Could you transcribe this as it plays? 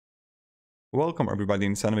Welcome everybody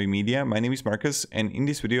in Snappa Media. My name is Marcus, and in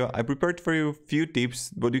this video I prepared for you a few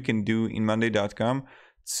tips what you can do in Monday.com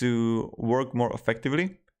to work more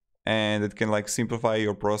effectively, and it can like simplify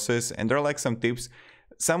your process. And there are like some tips.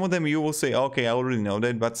 Some of them you will say, okay, I already know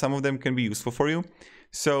that, but some of them can be useful for you.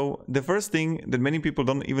 So the first thing that many people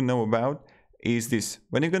don't even know about is this.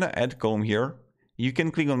 When you're gonna add column here, you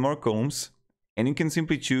can click on more columns and you can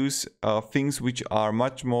simply choose things which are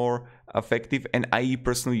much more effective, and I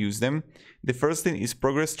personally use them. The first thing is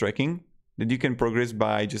progress tracking, that you can progress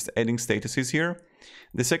by just adding statuses here.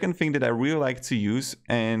 The second thing that I really like to use,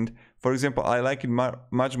 and for example I like it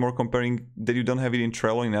much more comparing that you don't have it in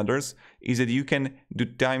Trello and others, is that you can do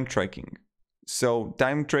time tracking. So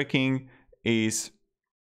time tracking is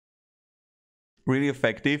really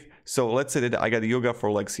effective. So let's say that I got yoga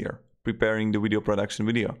for legs here, preparing the video production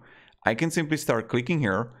video. I can simply start clicking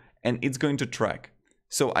here and it's going to track.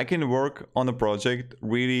 So I can work on a project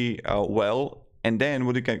really well, and then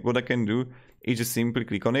what I can do is just simply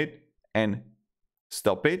click on it and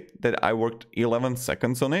stop it, that I worked 11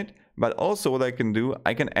 seconds on it. But also what I can do,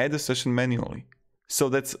 I can add a session manually. So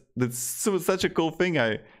that's such a cool thing.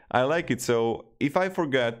 I like it. So if I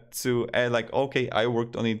forget to add like, okay, I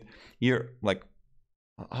worked on it here like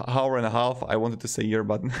hour and a half, I wanted to say year,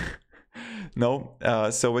 but no.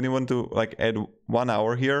 So when you want to like add 1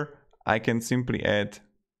 hour here, I can simply add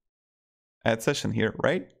session here,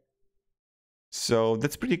 right? So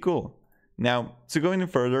that's pretty cool. Now, to go any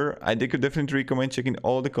further, I could definitely recommend checking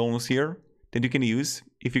all the columns here that you can use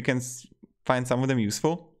if you can find some of them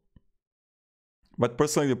useful. But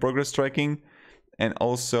personally, the progress tracking and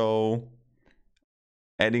also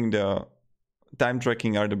adding the time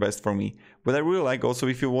tracking are the best for me. But I really like also,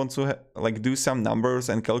 if you want to like do some numbers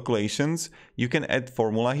and calculations, you can add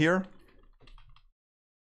formula here.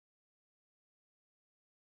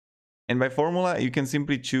 And by formula, you can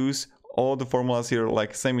simply choose all the formulas here,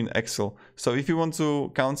 like same in Excel. So if you want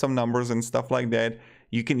to count some numbers and stuff like that,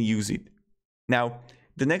 you can use it. Now,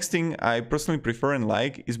 the next thing I personally prefer and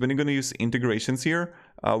like is when you're going to use integrations here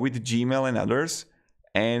with Gmail and others.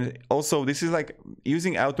 And also this is like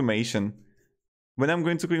using automation. When I'm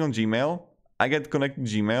going to click on Gmail, I get connected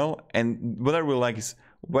to Gmail, and what I really like is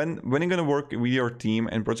when you're going to work with your team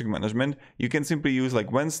and project management, you can simply use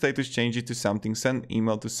like when status changes to something, send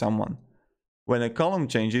email to someone. When a column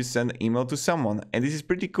changes, send email to someone. And this is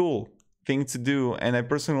pretty cool thing to do, and I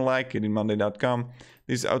personally like it in Monday.com,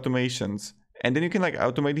 these automations. And then you can like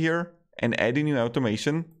automate here and add a new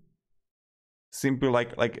automation simply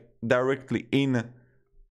like directly in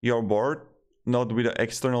your board, not with the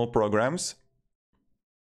external programs.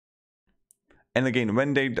 And again,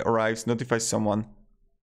 when date arrives, notify someone.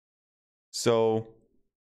 So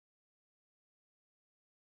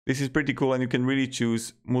this is pretty cool, and you can really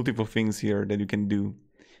choose multiple things here that you can do.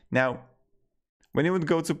 Now, when you would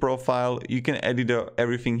go to profile, you can edit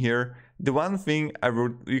everything here. The one thing I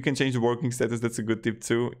wrote, you can change the working status. That's a good tip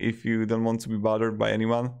too, if you don't want to be bothered by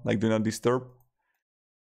anyone, like do not disturb.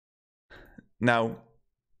 Now,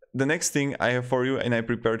 the next thing I have for you and I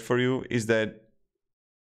prepared for you is that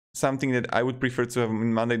something that I would prefer to have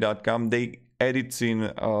in Monday.com. They edit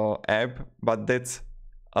in app, but that's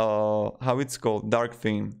how it's called, dark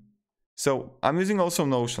theme. So I'm using also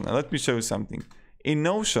Notion, and let me show you something. In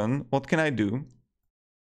Notion, what can I do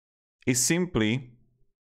is simply,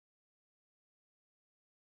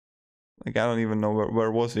 like I don't even know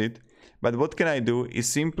where was it, but what can I do is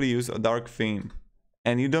simply use a dark theme,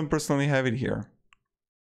 and you don't personally have it here,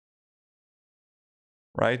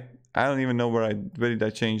 right? I don't even know where did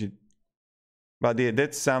I change it. But yeah,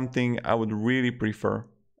 that's something I would really prefer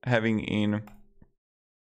having in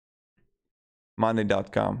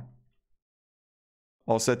Monday.com.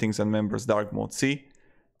 All settings and members, dark mode, see?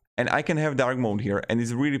 And I can have dark mode here, and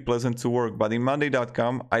it's really pleasant to work, but in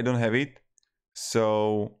Monday.com, I don't have it.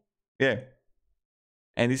 So yeah.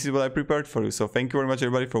 And this is what I prepared for you. So thank you very much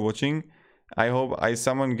everybody for watching. I hope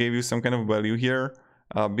someone gave you some kind of value here,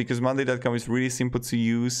 because Monday.com is really simple to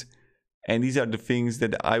use. And these are the things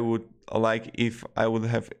that I would like if I would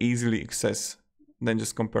have easily access than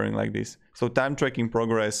just comparing like this. So time tracking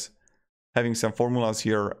progress, having some formulas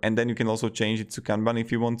here, and then you can also change it to Kanban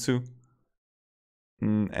if you want to.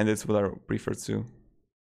 And that's what I prefer to.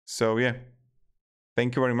 So yeah,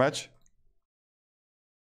 thank you very much.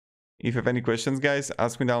 If you have any questions, guys,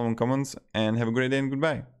 ask me down in the comments, and have a great day and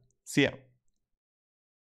goodbye. See ya.